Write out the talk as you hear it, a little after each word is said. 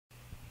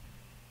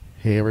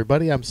Hey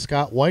everybody, I'm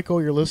Scott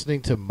Wikle. You're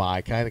listening to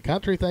My Kind of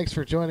Country. Thanks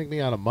for joining me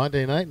on a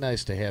Monday night.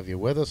 Nice to have you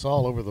with us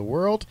all over the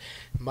world.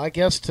 My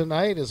guest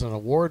tonight is an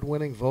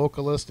award-winning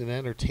vocalist and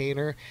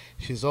entertainer.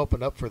 She's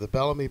opened up for the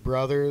Bellamy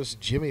Brothers,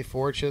 Jimmy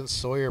Fortune,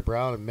 Sawyer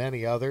Brown, and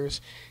many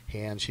others.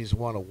 And she's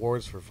won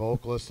awards for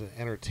vocalist and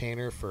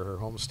entertainer for her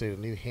home state of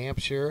New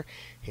Hampshire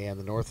and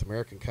the North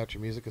American Country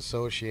Music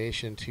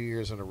Association 2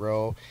 years in a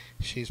row.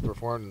 She's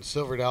performed in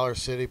Silver Dollar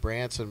City,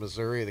 Branson,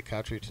 Missouri, the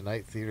Country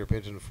Tonight Theater,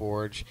 Pigeon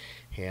Forge,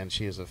 and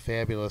she is a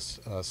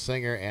fabulous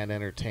singer and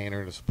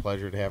entertainer. It's a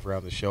pleasure to have her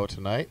on the show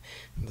tonight.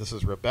 This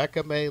is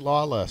Rebecca Mae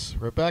Lawless.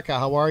 Rebecca,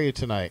 how are you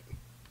tonight?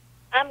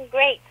 I'm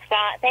great,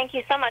 Scott. Thank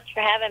you so much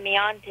for having me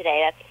on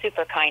today. That's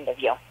super kind of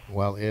you.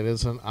 Well, it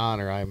is an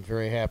honor. I'm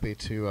very happy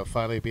to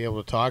finally be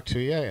able to talk to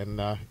you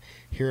and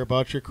hear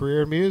about your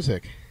career in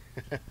music.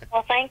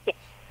 Well, thank you.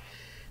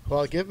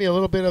 Well, give me a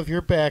little bit of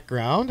your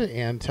background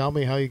and tell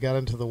me how you got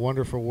into the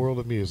wonderful world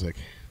of music.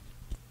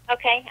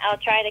 Okay, I'll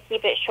try to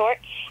keep it short.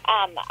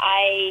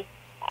 I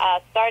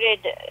started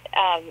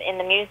in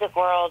the music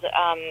world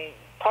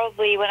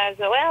probably when it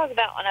was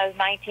about when I was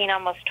 19,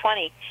 almost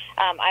 20.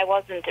 I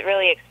wasn't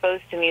really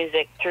exposed to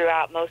music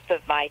throughout most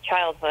of my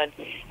childhood.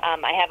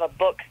 I have a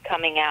book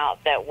coming out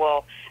that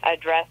will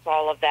address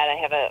all of that. I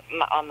have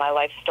on my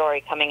life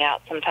story coming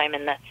out sometime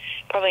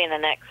probably in the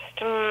next,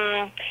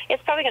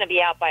 it's probably going to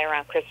be out by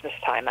around Christmas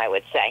time, I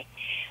would say.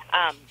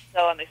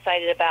 So I'm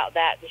excited about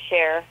that to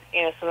share,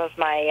 some of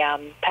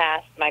my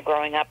past, my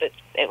growing up.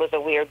 It was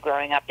a weird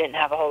growing up, didn't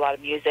have a whole lot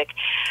of music.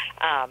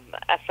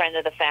 A friend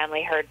of the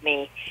family heard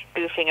me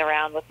goofing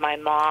around with my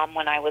mom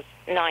when I was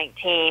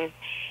 19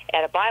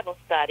 at a Bible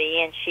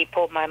study, and she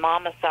pulled my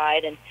mom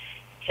aside and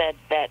said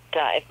that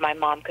if my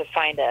mom could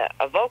find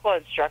a vocal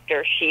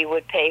instructor, she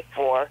would pay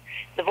for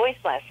the voice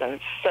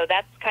lessons. So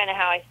that's kind of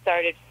how I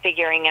started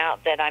figuring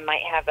out that I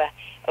might have a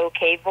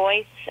okay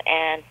voice,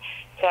 and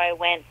so I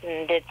went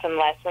and did some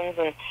lessons,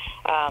 and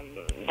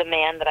the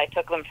man that I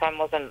took them from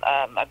was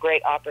a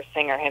great opera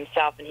singer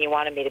himself, and he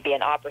wanted me to be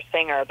an opera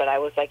singer, but I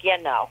was like, yeah,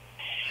 no.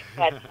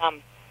 But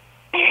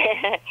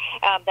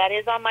that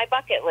is on my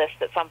bucket list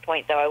at some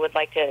point, though. I would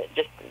like to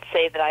just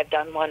say that I've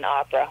done one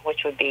opera,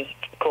 which would be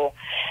cool.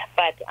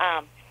 But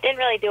didn't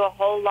really do a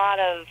whole lot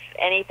of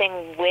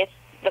anything with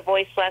the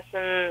voice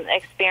lesson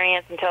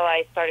experience until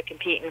I started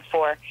competing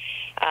for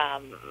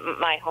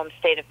my home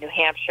state of New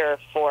Hampshire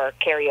for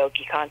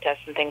karaoke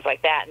contests and things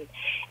like that,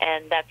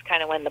 and that's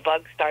kind of when the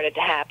bug started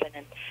to happen,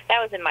 and that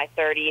was in my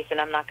 30s,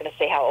 and I'm not going to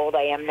say how old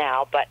I am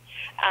now, but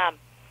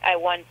I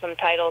won some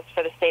titles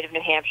for the state of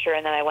New Hampshire,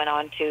 and then I went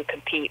on to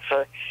compete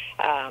for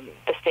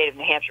the state of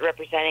New Hampshire,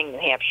 representing New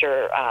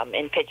Hampshire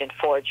in Pigeon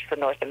Forge for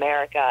North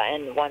America,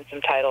 and won some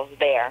titles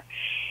there.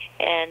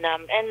 And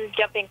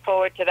jumping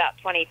forward to about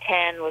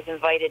 2010, was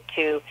invited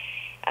to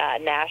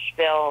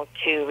Nashville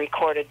to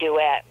record a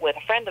duet with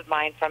a friend of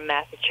mine from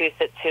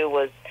Massachusetts who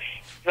was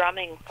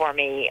drumming for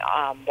me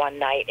one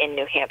night in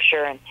New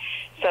Hampshire. And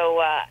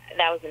so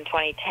that was in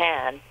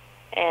 2010.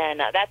 And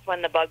that's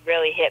when the bug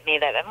really hit me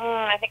that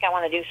I think I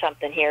want to do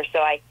something here. So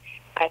I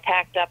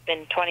packed up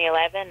in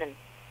 2011 and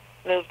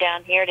moved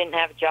down here, didn't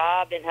have a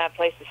job, didn't have a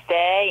place to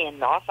stay,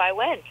 and off I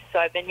went. So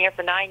I've been here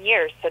for 9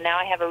 years, so now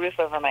I have a roof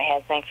over my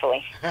head,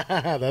 thankfully.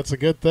 That's a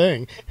good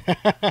thing.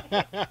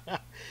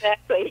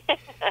 Exactly.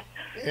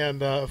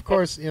 And, of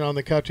course, in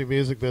the country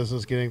music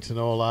business, getting to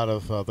know a lot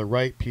of the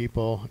right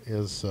people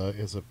is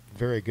a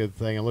very good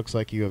thing. It looks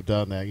like you have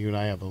done that. You and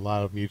I have a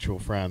lot of mutual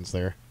friends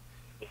there.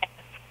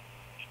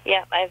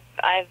 Yeah,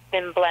 I've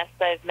been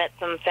blessed. I've met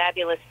some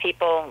fabulous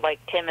people like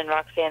Tim and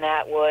Roxanne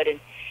Atwood, and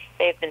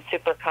they've been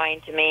super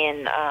kind to me,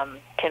 and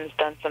Tim's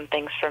done some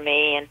things for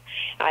me, and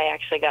I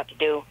actually got to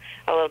do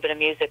a little bit of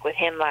music with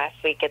him last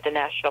week at the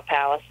Nashville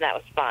Palace, and that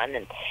was fun.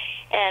 And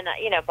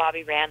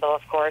Bobby Randall,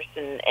 of course,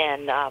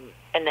 and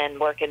then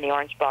work in the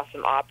Orange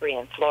Blossom Opry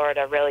in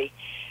Florida really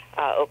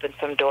opened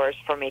some doors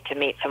for me to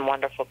meet some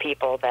wonderful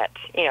people that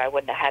I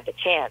wouldn't have had the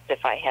chance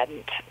if I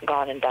hadn't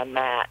gone and done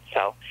that.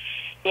 So,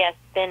 yes,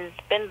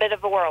 it's been a bit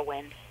of a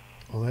whirlwind.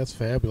 Well, that's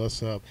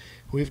fabulous.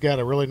 We've got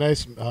a really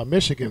nice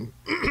Michigan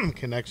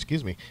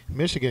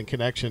Michigan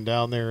connection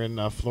down there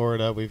in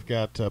Florida. We've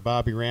got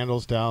Bobby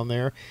Randall's down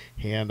there,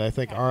 and I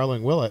think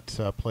Arlen Willett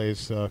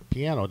plays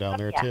piano down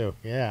there too.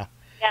 Yeah.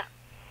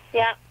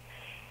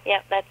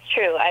 Yeah, that's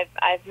true.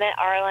 I've met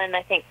Arlen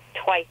I think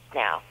twice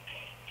now,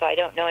 so I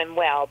don't know him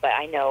well, but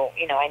I know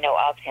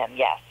of him.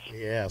 Yes.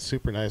 Yeah,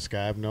 super nice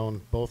guy. I've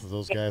known both of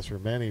those guys for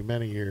many,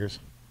 many years.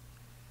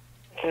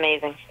 It's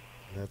amazing.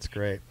 That's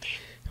great.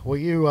 Well,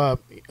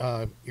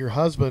 your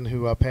husband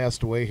who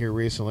passed away here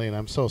recently, and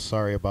I'm so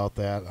sorry about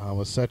that,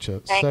 was such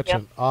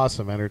an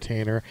awesome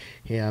entertainer,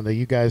 and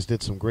you guys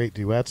did some great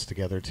duets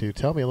together too.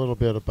 Tell me a little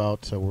bit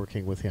about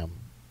working with him.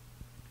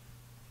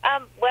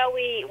 Well,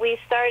 we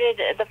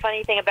started. The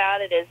funny thing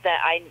about it is that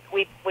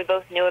we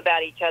both knew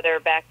about each other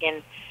back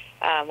in.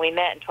 We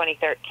met in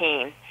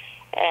 2013,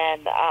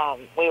 and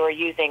we were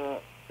using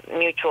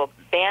mutual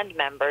band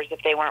members.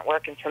 If they weren't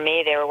working for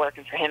me, they were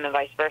working for him, and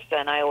vice versa.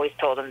 And I always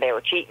told them they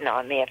were cheating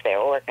on me if they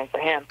were working for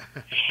him.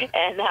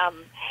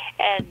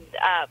 And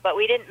but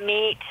we didn't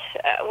meet.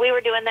 We were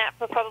doing that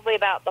for probably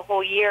about the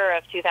whole year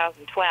of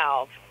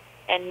 2012,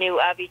 and knew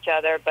of each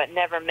other, but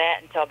never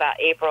met until about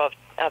April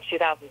of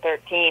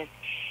 2013,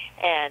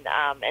 and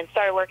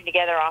started working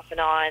together off and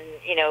on.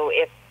 You know,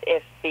 if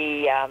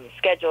the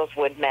schedules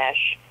would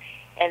mesh,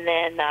 and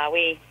then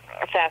we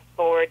fast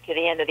forward to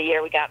the end of the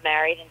year. We got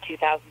married in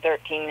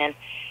 2013,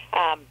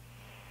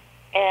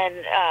 and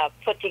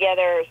put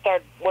together,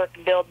 started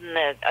building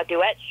a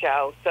duet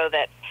show, so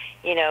that,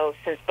 you know,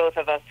 since both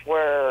of us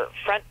were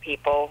front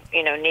people,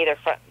 you know, neither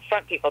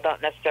front people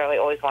don't necessarily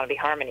always want to be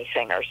harmony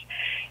singers.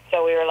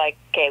 So we were like,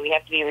 okay, we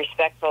have to be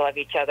respectful of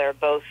each other,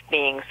 both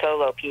being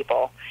solo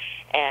people,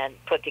 and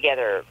put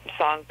together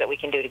songs that we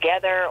can do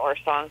together, or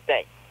songs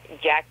that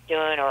Jack's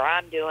doing or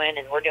I'm doing,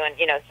 and we're doing,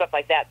 you know, stuff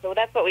like that. So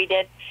that's what we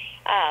did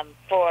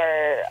for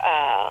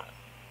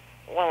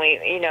when we,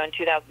 you know, in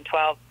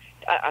 2012.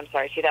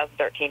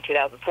 2013,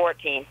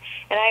 2014,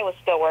 and I was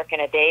still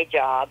working a day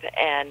job,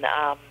 and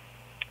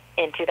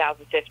in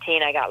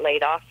 2015 I got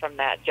laid off from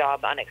that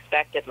job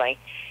unexpectedly,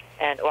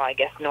 and, well, I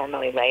guess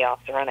normally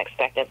layoffs are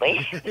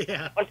unexpectedly.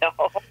 Yeah.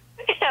 No.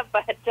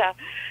 But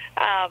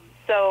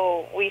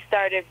so we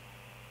started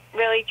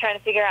really trying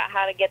to figure out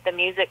how to get the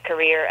music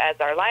career as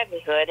our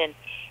livelihood, and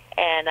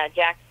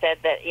Jack said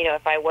that, you know,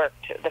 if I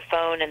worked the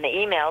phone and the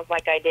emails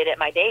like I did at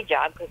my day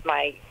job, because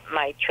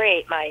my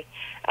trade,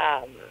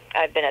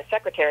 I've been a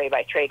secretary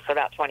by trade for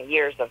about 20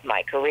 years of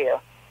my career,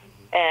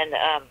 and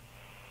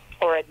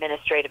or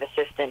administrative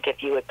assistant,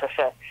 if you would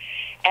prefer.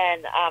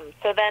 And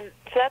so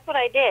that's what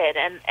I did,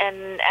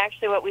 and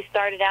actually what we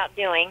started out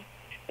doing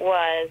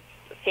was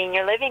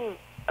senior living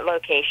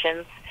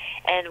locations,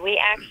 and we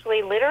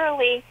actually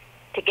literally,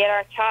 to get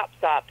our chops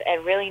up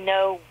and really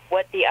know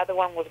what the other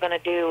one was going to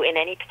do in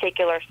any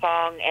particular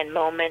song and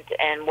moment,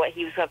 and what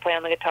he was going to play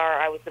on the guitar,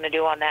 I was going to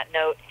do on that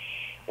note,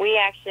 we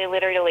actually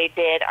literally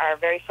did our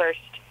very first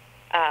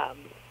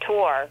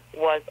tour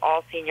was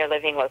all senior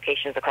living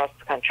locations across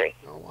the country.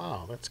 Oh,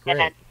 wow, that's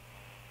great.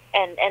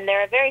 And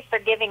they're a very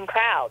forgiving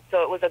crowd,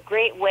 so it was a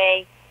great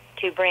way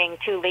to bring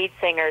two lead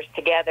singers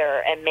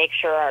together and make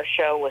sure our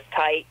show was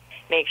tight,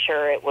 make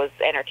sure it was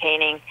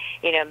entertaining,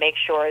 you know, make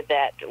sure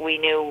that we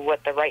knew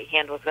what the right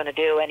hand was going to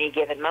do any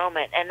given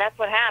moment, and that's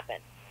what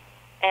happened.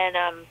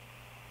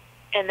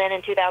 And then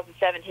in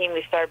 2017,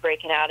 we started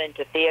breaking out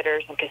into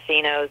theaters and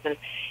casinos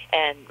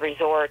and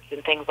resorts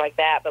and things like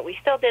that. But we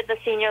still did the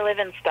senior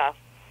living stuff.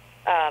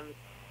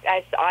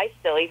 I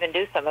still even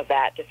do some of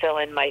that to fill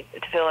in my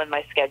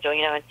schedule,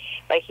 you know. And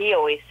like he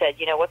always said,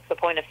 you know, what's the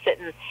point of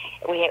sitting?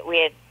 We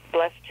had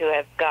blessed to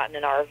have gotten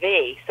an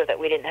RV so that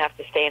we didn't have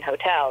to stay in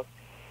hotels.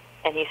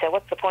 And he said,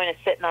 what's the point of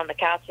sitting on the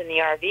couch in the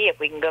RV if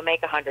we can go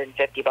make $150?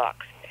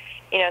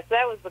 You know, so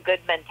that was a good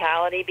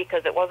mentality,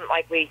 because it wasn't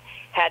like we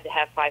had to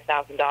have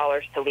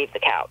 $5,000 to leave the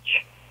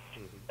couch.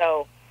 Mm-hmm.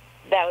 So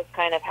that was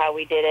kind of how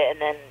we did it.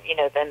 And then, you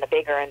know, then the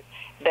bigger and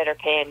better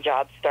paying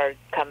jobs started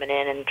coming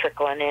in and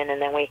trickling in.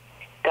 And then we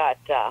got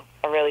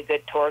a really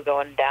good tour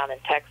going down in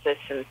Texas,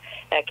 and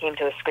that came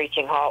to a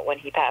screeching halt when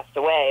he passed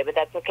away. But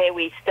that's okay.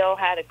 We still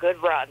had a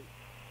good run.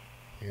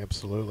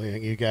 Absolutely.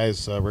 And you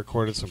guys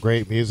recorded some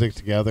great music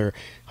together.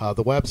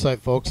 The website,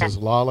 folks, is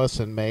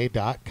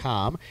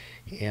lawlessandmay.com.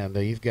 And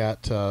you've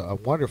got a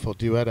wonderful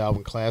duet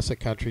album, Classic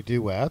Country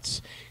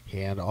Duets,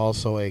 and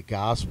also a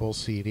gospel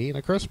CD and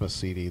a Christmas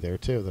CD there,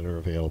 too, that are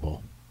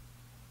available.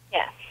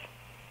 Yes.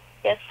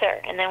 Yes, sir.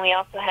 And then we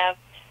also have,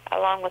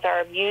 along with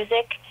our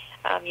music,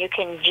 you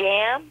can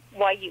jam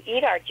while you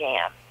eat our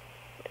jam.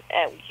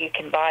 You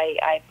can buy,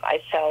 I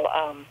sell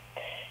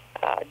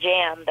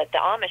jam that the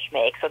Amish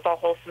make, so it's all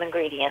wholesome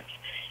ingredients.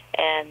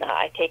 And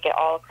I take it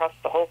all across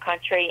the whole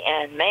country,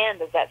 and man,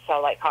 does that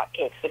sell like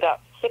hotcakes. We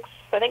got six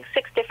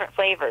different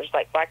flavors,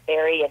 like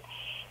blackberry and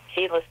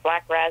seedless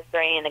black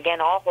raspberry, and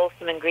again, all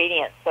wholesome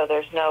ingredients. So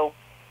there's no,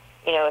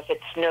 you know, if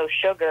it's no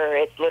sugar,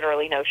 it's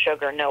literally no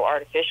sugar, no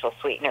artificial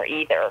sweetener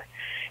either.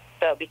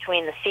 So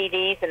between the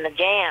CDs and the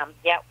jam,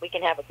 yeah, we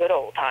can have a good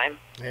old time.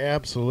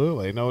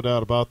 Absolutely, no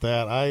doubt about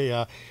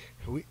that.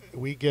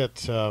 We get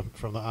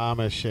from the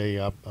Amish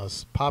a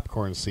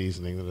popcorn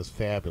seasoning that is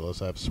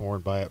fabulous. I've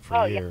sworn by it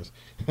for years.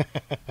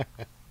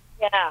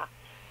 Yeah,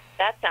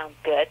 that sounds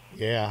good.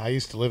 Yeah, I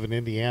used to live in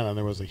Indiana, and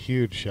there was a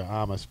huge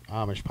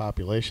Amish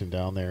population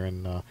down there,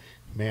 and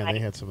man, they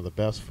had some of the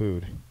best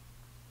food.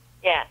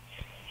 Yes,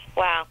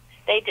 wow.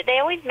 They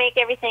always make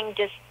everything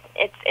just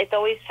it's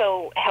always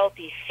so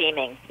healthy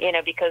seeming, you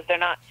know, because they're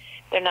not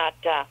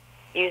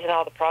using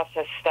all the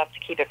processed stuff to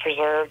keep it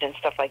preserved and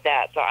stuff like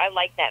that. So I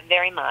like that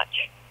very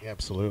much.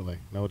 Absolutely,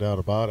 no doubt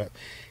about it.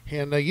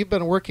 And you've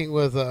been working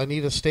with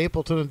Anita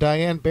Stapleton and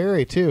Diane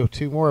Barry too.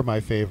 Two more of my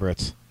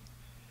favorites.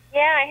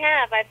 Yeah, I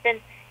have.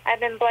 I've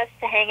been blessed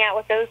to hang out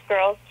with those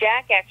girls.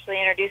 Jack actually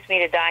introduced me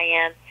to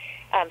Diane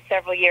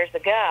several years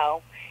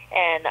ago,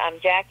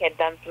 and Jack had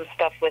done some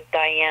stuff with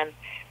Diane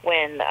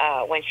when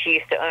she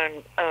used to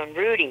own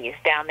Rudy's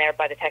down there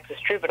by the Texas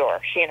Troubadour.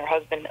 She and her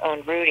husband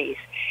owned Rudy's,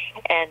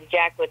 and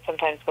Jack would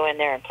sometimes go in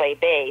there and play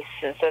bass,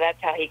 and so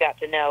that's how he got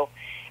to know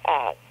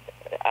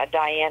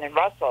Diane and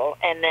Russell.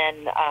 And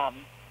then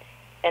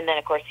And then,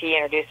 of course, he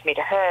introduced me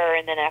to her,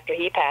 and then after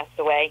he passed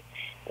away,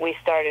 we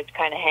started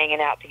kind of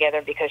hanging out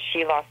together because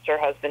she lost her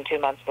husband 2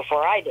 months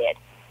before I did.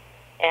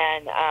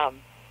 And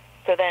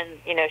so then,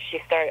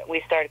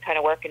 we started kind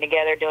of working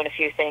together, doing a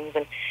few things,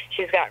 and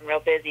she's gotten real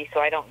busy, so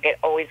I don't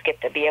always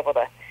get to be able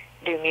to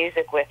do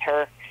music with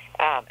her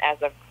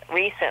as of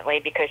recently,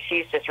 because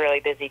she's just really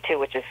busy too,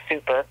 which is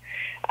super.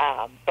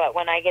 But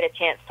when I get a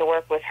chance to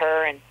work with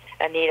her and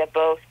Anita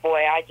both,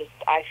 boy,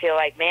 I feel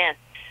like, man,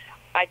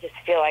 I just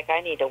feel like I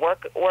need to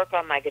work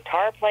on my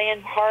guitar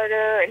playing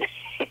harder. And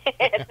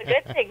it's a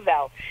good thing,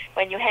 though.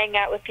 When you hang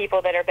out with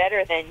people that are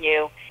better than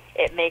you,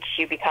 it makes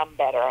you become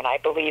better, and I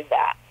believe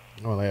that.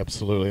 Well,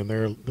 absolutely, and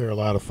they're a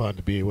lot of fun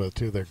to be with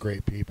too. They're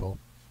great people.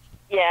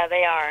 Yeah,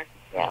 they are.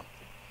 Yeah.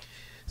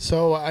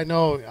 So I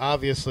know,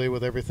 obviously,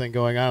 with everything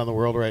going on in the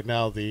world right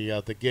now,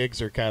 the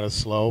gigs are kind of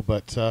slow.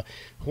 But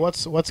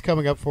what's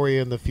coming up for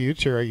you in the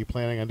future? Are you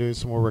planning on doing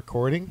some more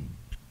recording?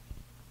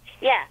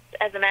 Yes,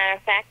 as a matter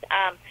of fact,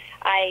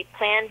 I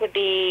plan to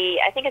be.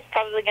 I think it's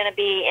probably going to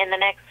be in the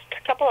next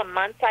couple of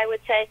months, I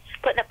would say,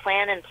 putting a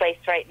plan in place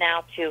right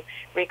now to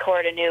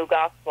record a new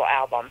gospel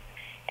album.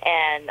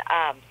 And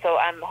so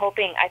I'm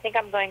hoping. I think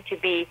I'm going to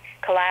be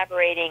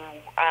collaborating.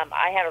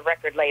 I have a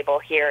record label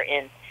here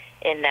in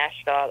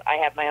Nashville. I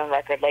have my own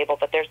record label,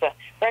 but there's a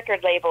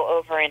record label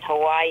over in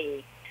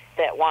Hawaii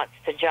that wants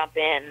to jump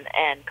in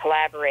and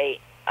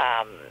collaborate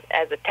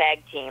as a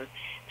tag team.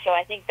 So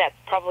I think that's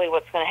probably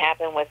what's going to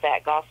happen with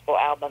that gospel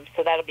album.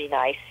 So that'll be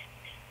nice.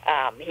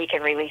 He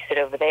can release it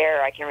over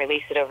there. I can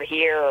release it over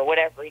here, or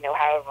whatever,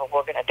 however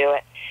we're going to do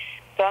it.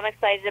 So I'm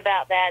excited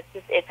about that.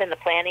 It's in the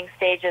planning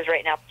stages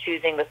right now,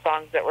 choosing the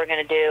songs that we're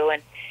going to do.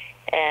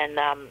 And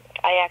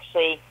I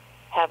actually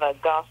have a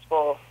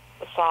gospel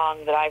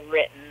song that I've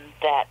written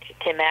that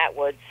Tim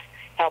Atwood's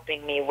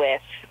helping me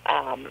with,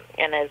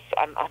 and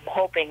I'm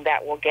hoping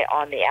that will get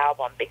on the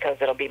album, because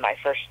it'll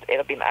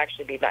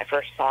actually be my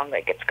first song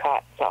that gets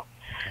cut. So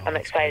I'm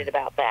excited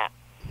about that.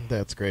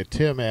 That's great.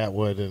 Tim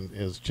Atwood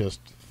is just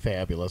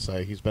fabulous.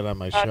 He's been on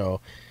my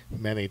show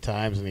many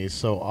times, and he's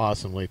so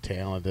awesomely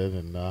talented.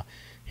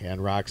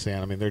 And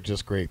Roxanne, I mean, they're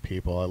just great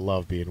people. I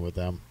love being with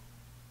them.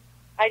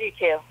 I do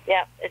too.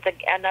 Yeah, it's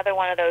another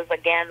one of those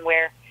again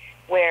where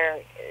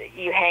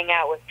you hang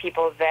out with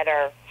people that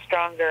are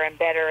stronger and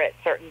better at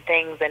certain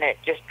things, and it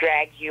just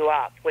drags you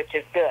up, which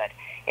is good,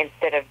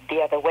 instead of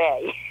the other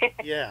way.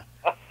 Yeah,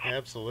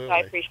 absolutely. I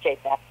appreciate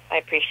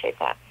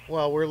that.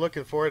 Well, we're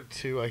looking forward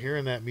to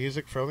hearing that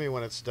music from you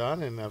when it's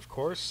done, and of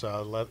course,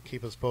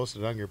 keep us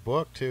posted on your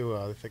book too.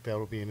 I think that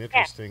will be an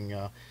interesting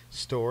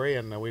story,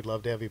 and we'd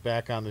love to have you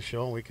back on the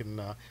show, and we can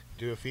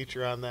do a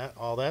feature on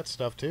all that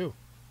stuff too.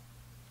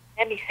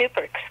 That'd be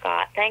super,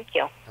 Scott. Thank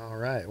you. All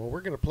right. Well, we're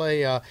gonna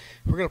play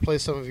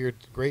some of your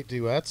great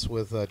duets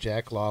with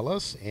Jack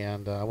Lawless,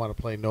 and I want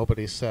to play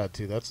 "Nobody Said"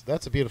 too.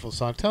 That's a beautiful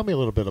song. Tell me a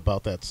little bit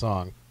about that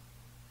song.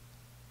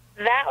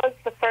 That was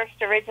the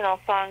first original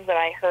song that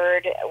I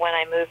heard when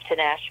I moved to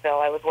Nashville.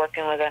 I was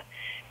working with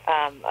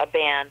a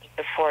band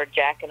before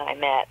Jack and I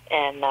met,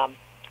 and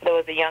there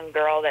was a young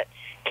girl that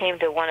came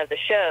to one of the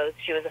shows.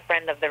 She was a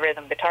friend of the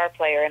rhythm guitar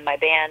player in my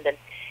band, and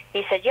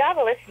he said, "You ought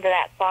to listen to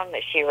that song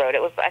that she wrote."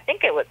 I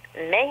think it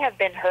may have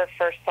been her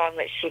first song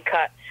that she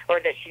cut, or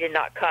that she did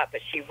not cut,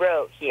 but she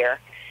wrote here.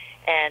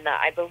 And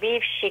I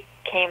believe she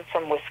came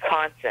from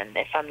Wisconsin,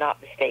 if I'm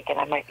not mistaken.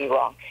 I might be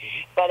wrong.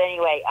 But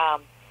anyway,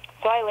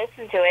 so I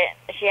listened to it.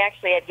 She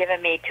actually had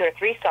given me 2 or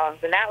 3 songs,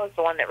 and that was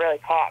the one that really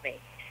caught me.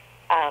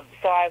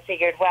 So I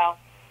figured, well,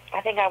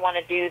 I think I want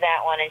to do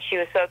that one. And she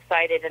was so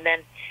excited. And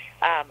then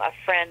a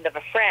friend of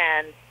a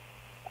friend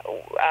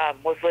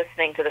was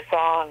listening to the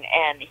song,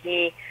 and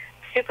he,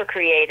 super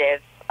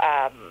creative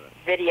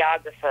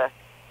videographer,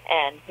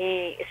 and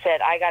he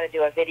said, "I got to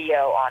do a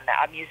video on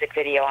that, a music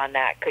video on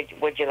that.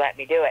 Would you let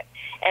me do it?"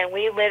 And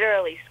we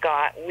literally,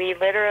 Scott,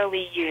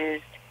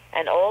 used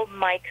an old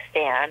mic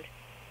stand,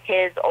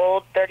 his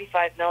old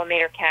 35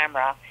 millimeter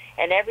camera,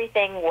 and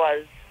everything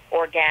was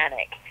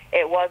organic.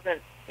 It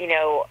wasn't,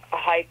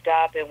 hyped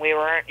up, and we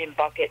weren't in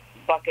bucket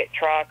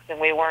trucks, and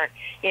we weren't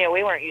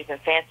using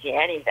fancy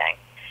anything.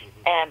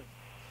 And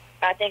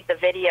I think the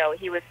video,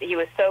 he was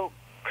so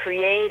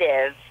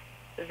creative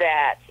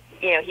that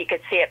he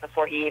could see it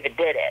before he even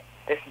did it.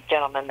 This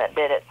gentleman that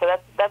did it. So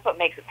that's what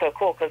makes it so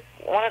cool. Because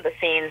one of the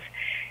scenes,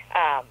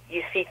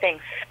 you see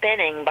things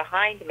spinning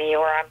behind me,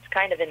 or I'm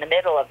kind of in the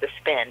middle of the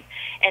spin,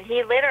 and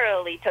he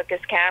literally took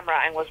his camera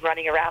and was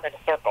running around in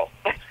a circle.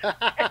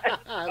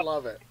 I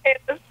love it.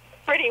 It was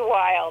pretty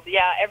wild.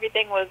 Yeah,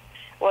 everything was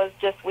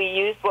just, we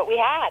used what we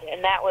had,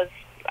 and that was.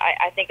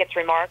 I think it's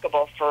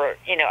remarkable for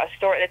a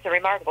story. It's a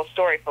remarkable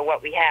story for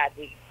what we had.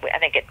 I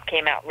think it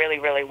came out really,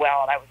 really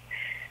well, and I was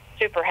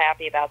super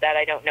happy about that.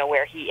 I don't know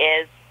where he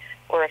is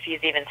or if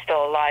he's even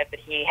still alive, but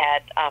he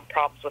had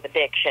problems with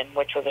addiction,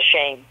 which was a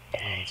shame.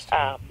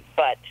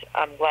 But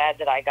I'm glad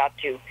that I got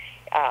to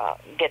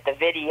get the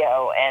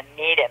video and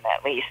meet him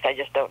at least. I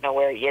just don't know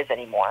where he is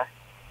anymore.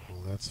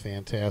 That's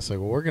fantastic.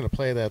 Well, we're going to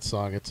play that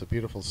song. It's a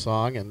beautiful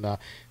song. And,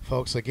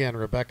 folks, again,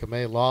 Rebecca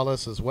Mae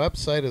Lawless'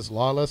 website is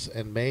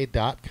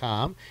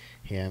lawlessandmay.com.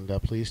 And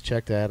please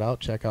check that out.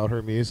 Check out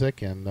her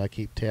music and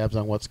keep tabs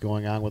on what's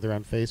going on with her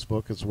on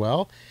Facebook as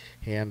well.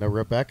 And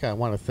Rebecca, I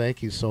want to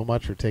thank you so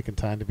much for taking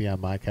time to be on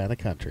My Kind of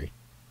Country.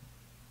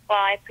 Well,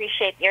 I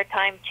appreciate your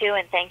time, too,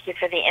 and thank you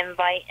for the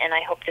invite, and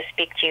I hope to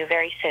speak to you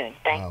very soon.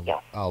 Thank you.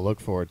 I'll look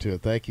forward to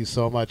it. Thank you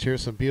so much.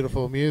 Here's some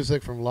beautiful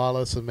music from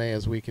Lawless and Mae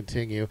as we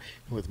continue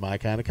with My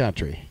Kind of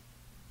Country.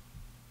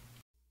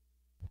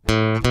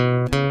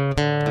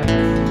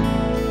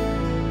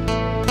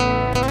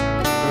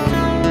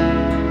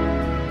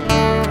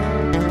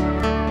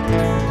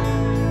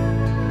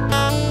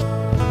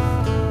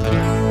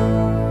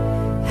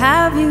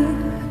 Have you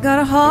got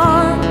a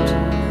heart?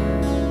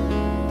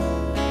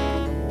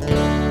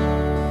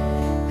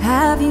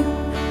 Have you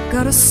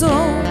got a soul?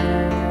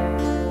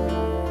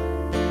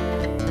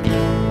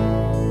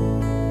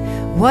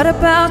 What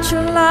about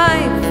your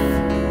life?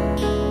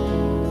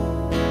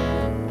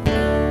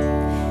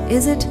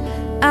 Is it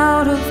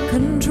out of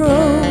control?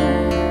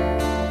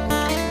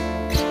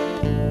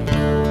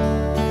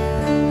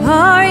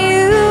 Are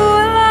you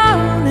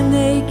alone and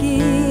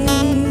aching?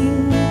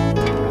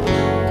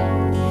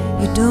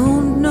 You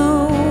don't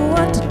know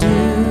what to do.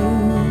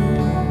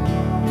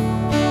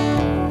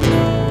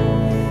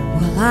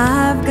 Well,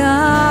 I've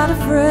got a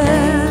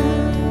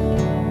friend,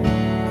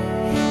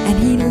 and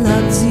he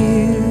loves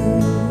you.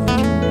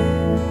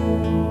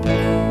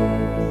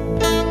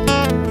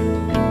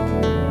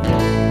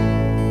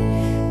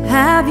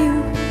 Have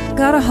you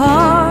got a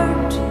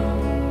heart?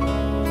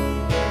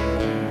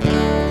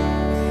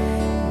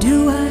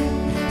 Do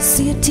I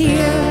see a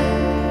tear?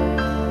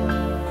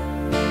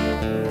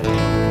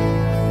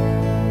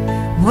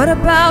 What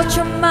about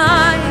your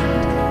mind?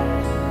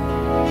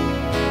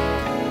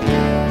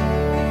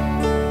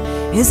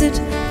 Is it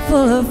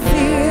full of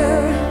fear?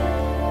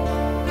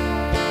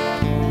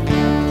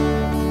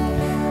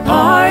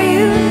 Are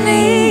you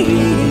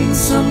needing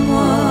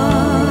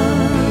someone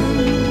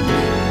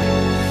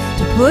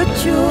to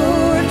put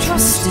your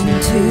trust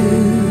into?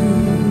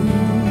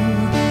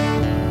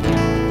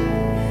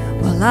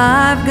 Well,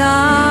 I've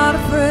got a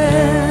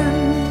friend,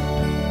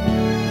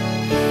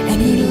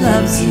 and he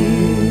loves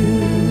you.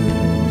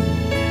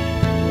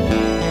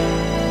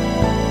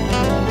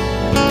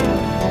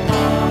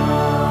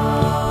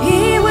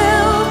 He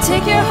will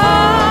take your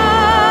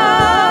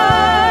heart.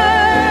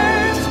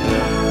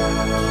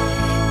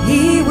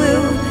 He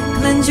will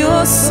cleanse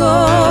your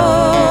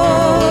soul.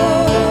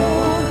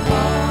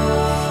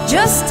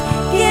 Just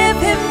give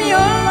him your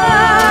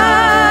life.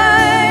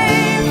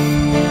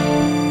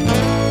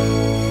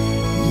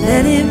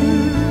 Let him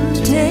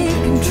take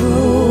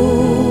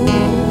control.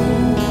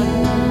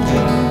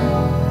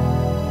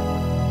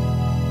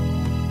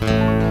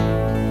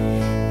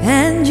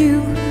 And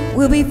you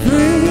will be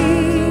free.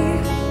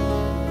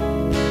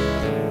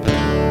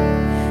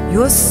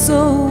 Your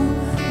soul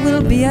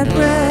will be at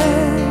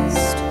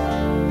rest.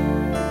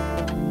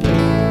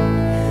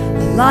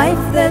 A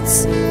life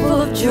that's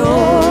full of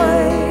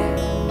joy.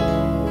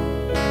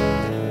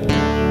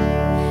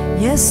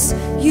 Yes,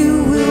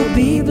 you will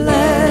be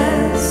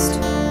blessed.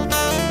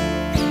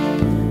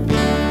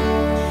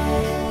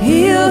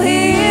 He'll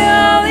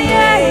heal the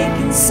ache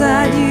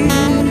inside you.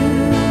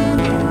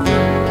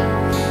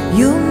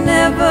 You'll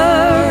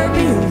never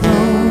be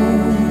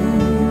alone.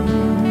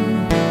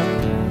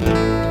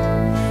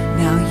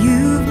 Now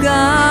you've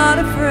got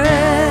a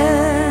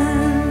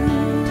friend,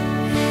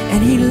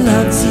 and he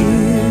loves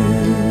you.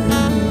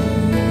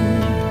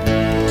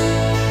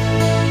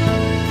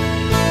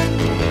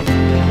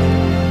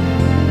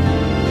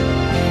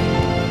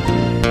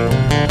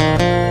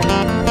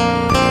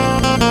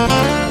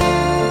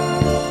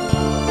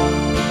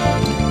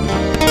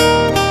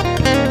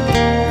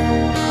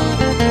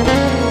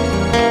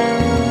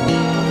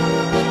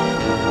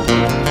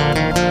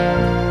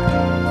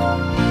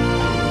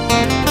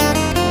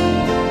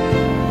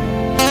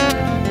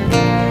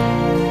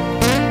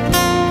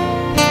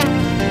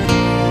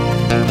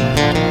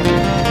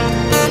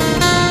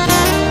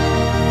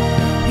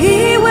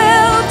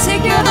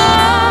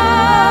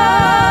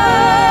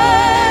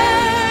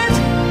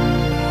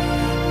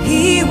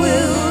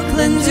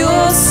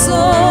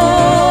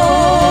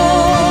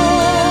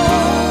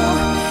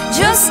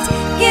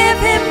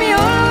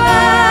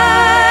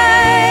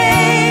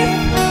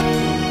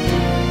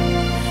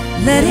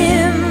 Let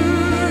him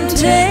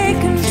take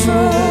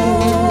control.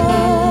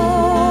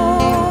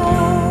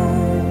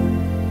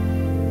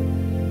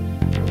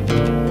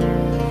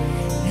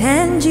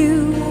 And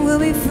you will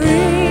be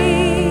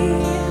free.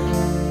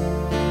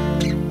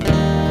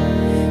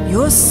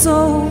 Your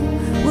soul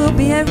will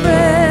be at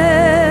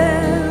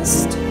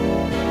rest.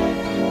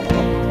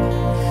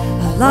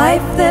 A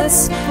life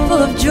that's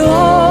full of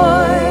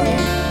joy.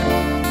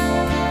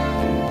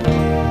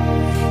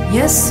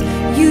 Yes,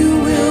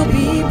 you will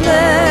be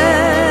blessed.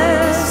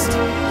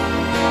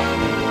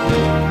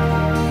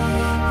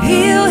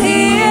 He'll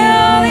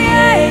heal the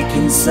ache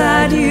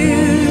inside you.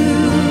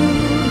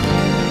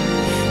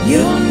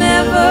 You'll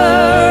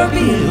never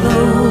be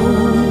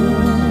alone.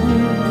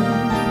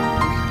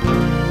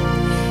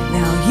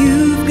 Now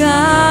you've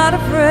got a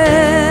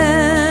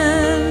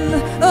friend,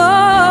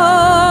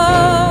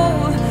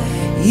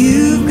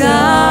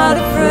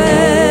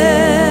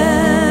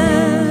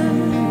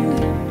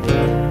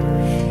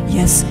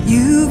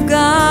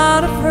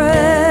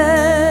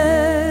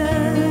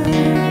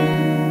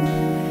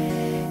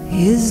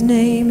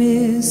 name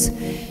is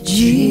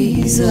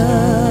Jesus.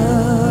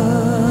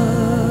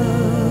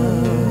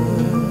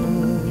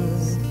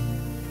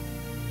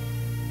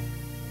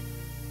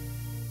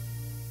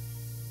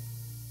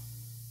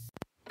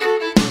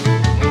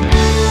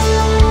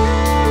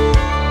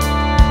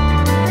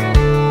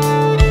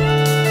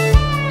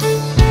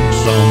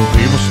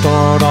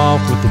 Start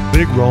off with a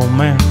big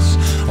romance,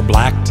 a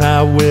black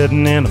tie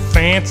wedding and a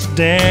fancy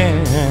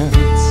dance.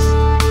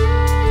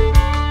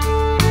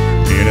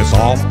 Then it's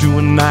off to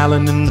an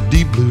island in the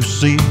deep blue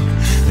sea.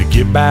 They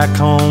get back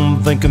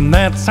home thinking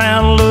that's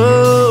how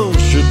love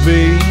should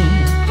be.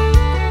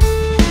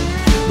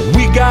 But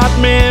we got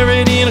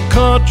married in a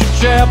country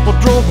chapel,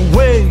 drove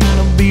away in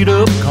a beat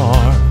up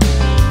car,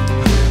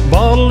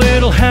 bought a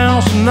little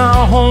house in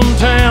our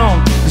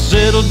hometown and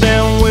settled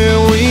down where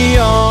we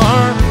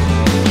are.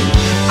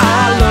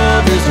 Our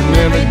love is an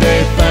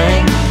everyday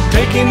thing,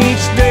 taking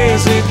each day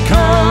as it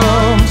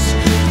comes,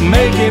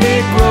 making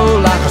it grow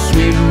like a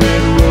sweet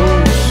red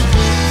rose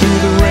through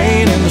the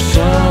rain and the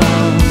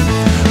sun.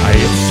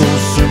 It's so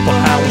simple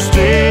how we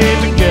stay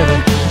together,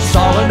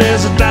 solid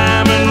as a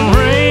diamond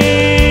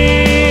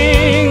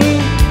ring.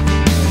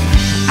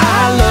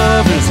 Our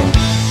love is an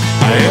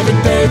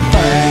everyday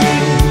thing.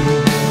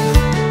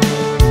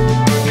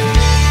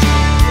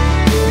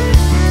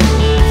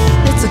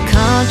 It's a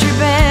country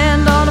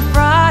band on a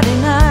Friday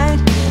night,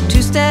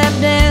 two-step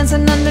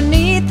dancing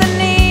underneath the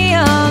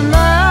neon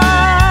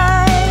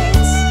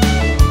lights.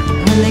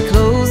 When they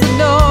close the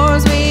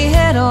doors, we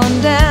head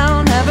on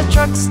down, have a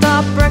truck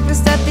stop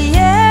breakfast at the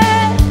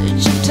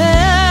edge of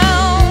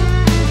town.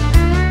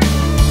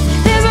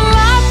 There's a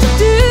lot to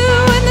do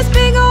in this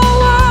big old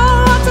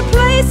world, lots of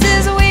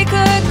places we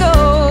could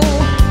go,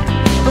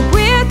 but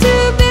we're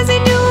too busy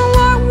doing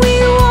what we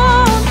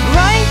want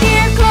right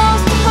here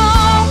close to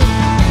home.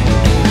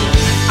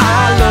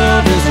 Our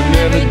love is an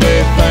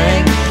everyday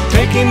thing,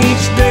 taking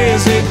each day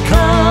as it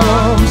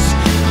comes,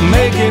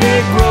 making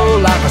it grow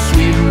like a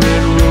sweet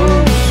red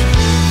rose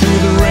through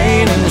the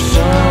rain and the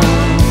sun.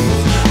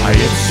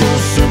 It's so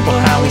simple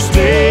how we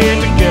stay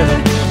together,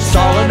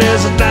 solid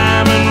as a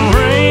diamond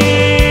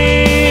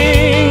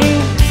ring.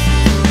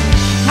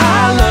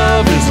 Our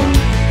love is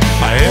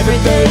my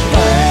everyday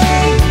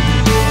thing.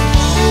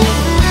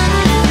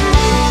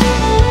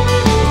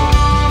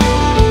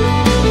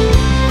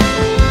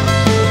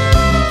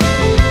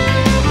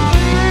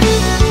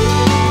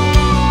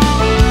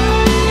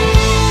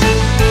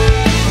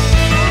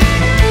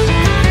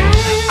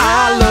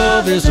 Our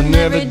love is an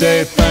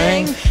everyday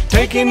thing,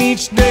 taking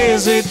each day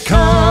as it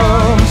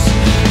comes,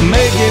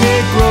 making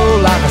it grow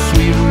like a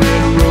sweet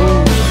red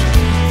rose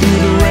through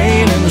the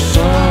rain and the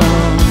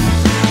sun.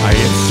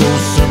 It's so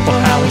simple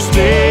how we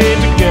stay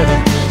together,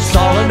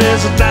 solid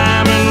as a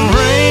diamond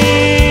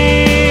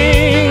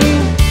ring.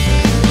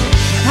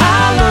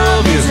 Our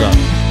love is an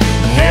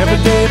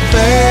everyday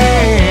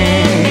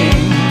thing.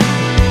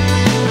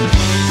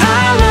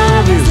 Our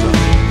love is an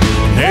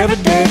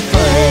everyday thing.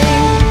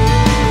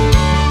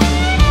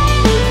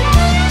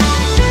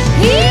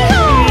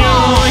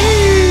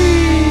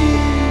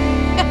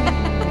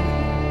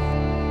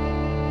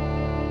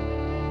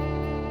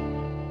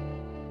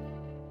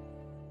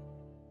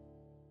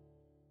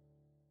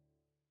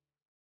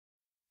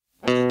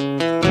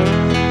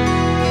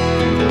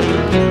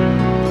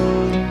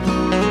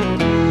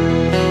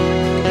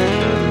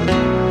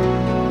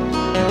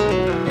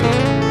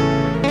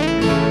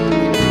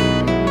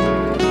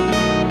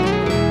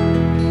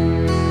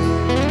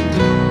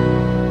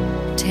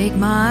 Take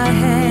my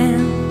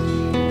hand,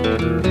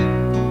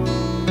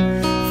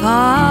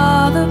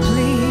 Father,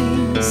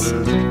 please.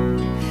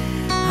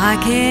 I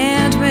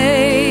can't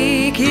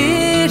make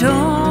it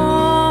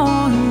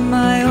on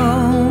my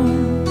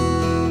own.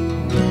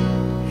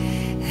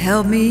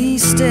 Help me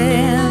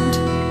stand,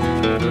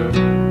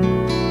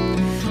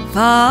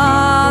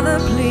 Father,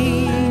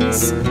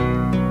 please.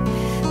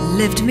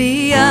 Lift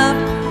me up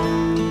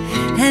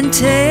and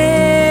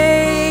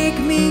take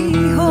me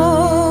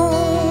home.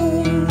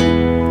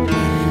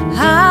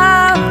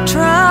 I've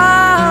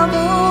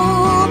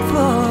traveled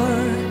far,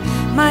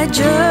 my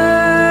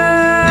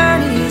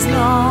journey's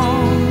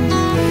long,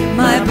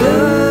 my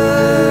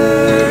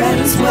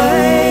burdens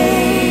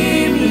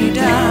weigh me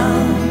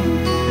down.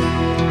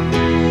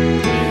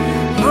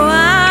 Oh,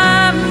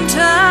 I'm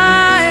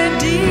tired,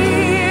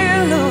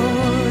 dear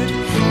Lord,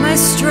 my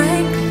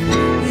strength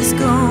is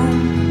gone,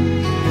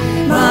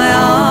 my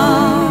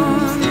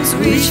arms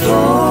reach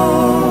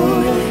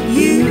for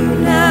you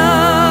now.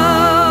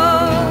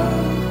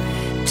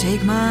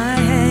 Take my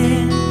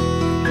hand,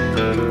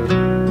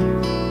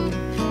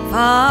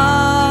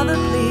 Father,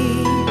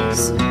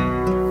 please.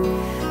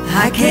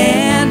 I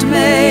can't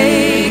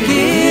make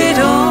it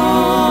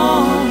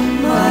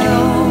on my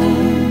own.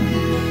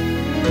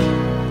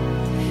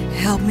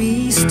 Help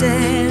me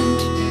stand,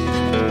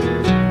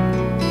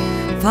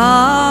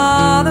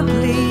 Father,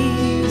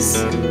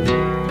 please.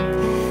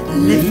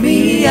 Lift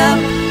me up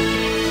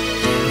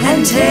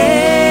and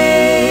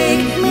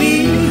take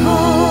me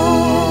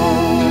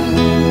home.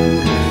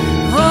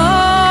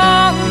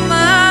 All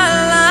my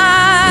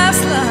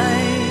life's like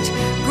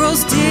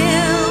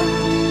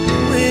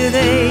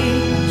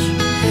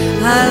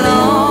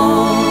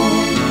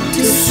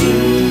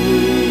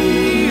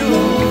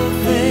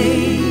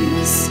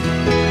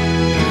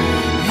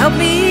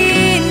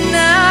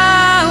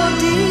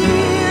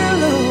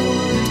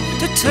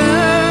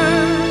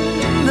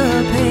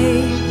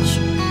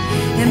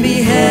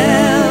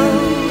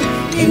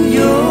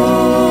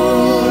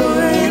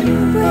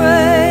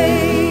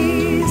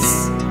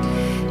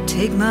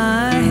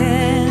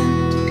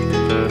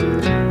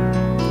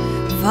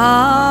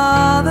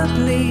Father,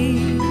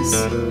 please,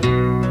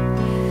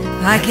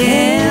 I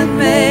can't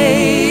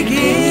make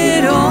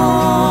it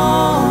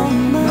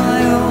on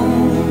my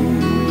own.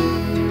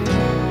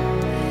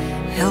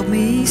 Help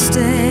me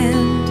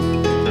stand,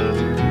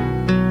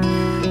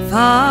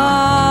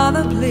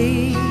 Father,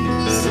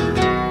 please,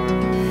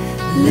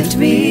 lift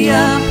me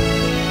up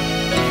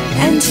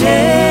and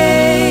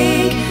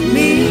take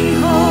me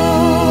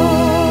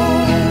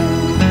home.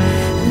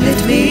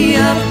 Lift me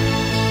up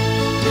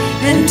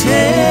and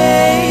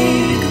take